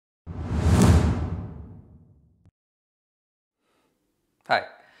Hi,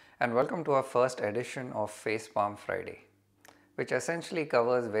 and welcome to our first edition of Face Palm Friday, which essentially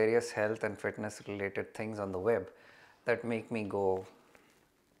covers various health and fitness related things on the web that make me go.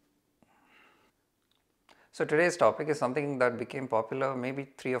 So today's topic is something that became popular maybe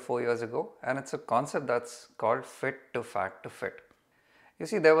 3 or 4 years ago, and it's a concept that's called fit to fat to fit. You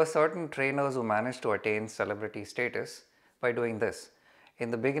see, there were certain trainers who managed to attain celebrity status by doing this.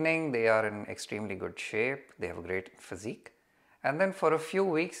 In the beginning, they are in extremely good shape, they have a great physique, and then for a few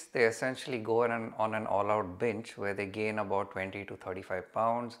weeks, they essentially go on an all out binge where they gain about 20 to 35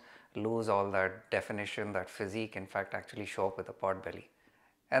 pounds, lose all that definition, that physique, in fact, actually show up with a pot belly.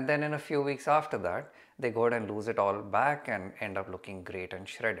 And then in a few weeks after that, they go ahead and lose it all back and end up looking great and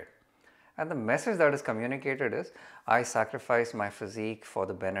shredded. And the message that is communicated is, I sacrifice my physique for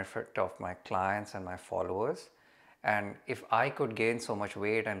the benefit of my clients and my followers. And if I could gain so much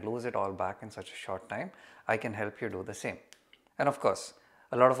weight and lose it all back in such a short time, I can help you do the same. And of course,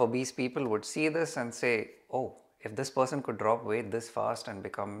 a lot of obese people would see this and say, oh, if this person could drop weight this fast and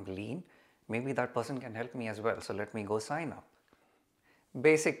become lean, maybe that person can help me as well. So let me go sign up.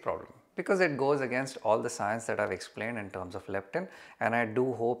 Basic problem, because it goes against all the science that I've explained in terms of leptin, and I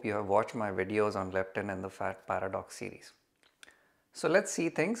do hope you have watched my videos on leptin in the Fat Paradox series. So let's see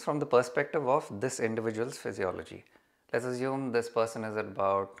things from the perspective of this individual's physiology. Let's assume this person is at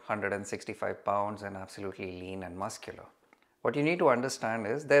about 165 pounds and absolutely lean and muscular. What you need to understand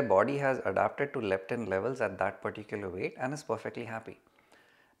is their body has adapted to leptin levels at that particular weight and is perfectly happy.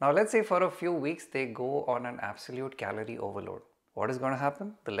 Now let's say for a few weeks they go on an absolute calorie overload. What is going to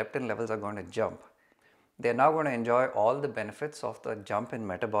happen? The leptin levels are going to jump. They are now going to enjoy all the benefits of the jump in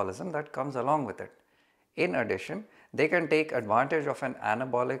metabolism that comes along with it. In addition, they can take advantage of an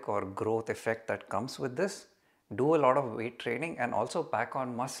anabolic or growth effect that comes with this, do a lot of weight training, and also pack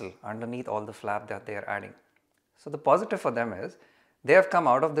on muscle underneath all the flab that they are adding. So the positive for them is they have come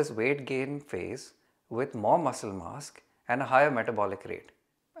out of this weight gain phase with more muscle mass and a higher metabolic rate.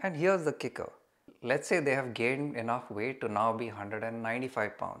 And here's the kicker. Let's say they have gained enough weight to now be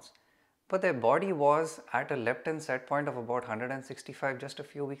 195 pounds, but their body was at a leptin set point of about 165 just a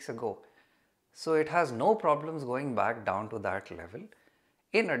few weeks ago. So it has no problems going back down to that level.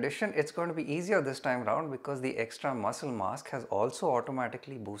 In addition, it's going to be easier this time around because the extra muscle mass has also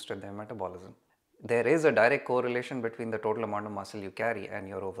automatically boosted their metabolism. There is a direct correlation between the total amount of muscle you carry and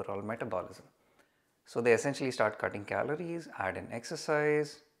your overall metabolism. So they essentially start cutting calories, add in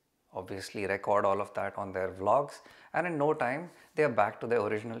exercise, obviously record all of that on their vlogs, and in no time they are back to their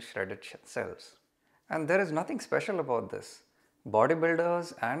original shredded selves. And there is nothing special about this.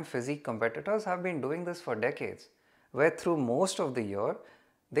 Bodybuilders and physique competitors have been doing this for decades, where through most of the year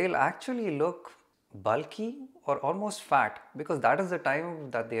they'll actually look bulky or almost fat because that is the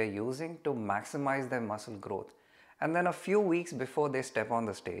time that they are using to maximize their muscle growth. And then a few weeks before they step on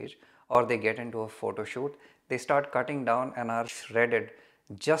the stage or they get into a photo shoot, they start cutting down and are shredded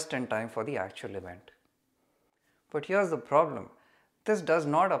just in time for the actual event. But here's the problem. This does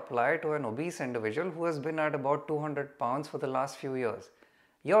not apply to an obese individual who has been at about 200 pounds for the last few years.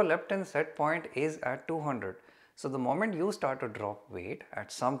 Your leptin set point is at 200. So the moment you start to drop weight,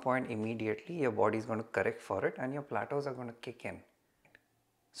 at some point immediately your body is going to correct for it and your plateaus are going to kick in.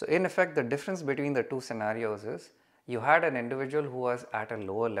 So in effect, the difference between the two scenarios is you had an individual who was at a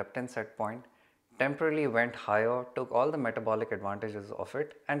lower leptin set point, temporarily went higher, took all the metabolic advantages of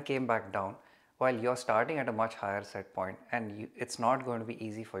it and came back down, while you're starting at a much higher set point and it's not going to be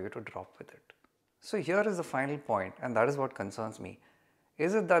easy for you to drop with it. So here is the final point, and that is what concerns me.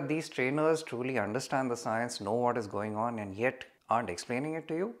 Is it that these trainers truly understand the science, know what is going on, and yet aren't explaining it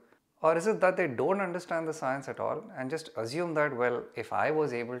to you? Or is it that they don't understand the science at all and just assume that, well, if I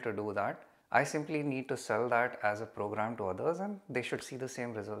was able to do that, I simply need to sell that as a program to others and they should see the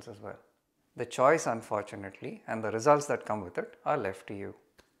same results as well? The choice, unfortunately, and the results that come with it are left to you.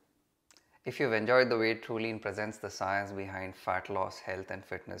 If you've enjoyed the way Trulean presents the science behind fat loss, health and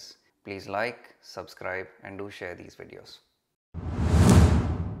fitness, please like, subscribe and do share these videos.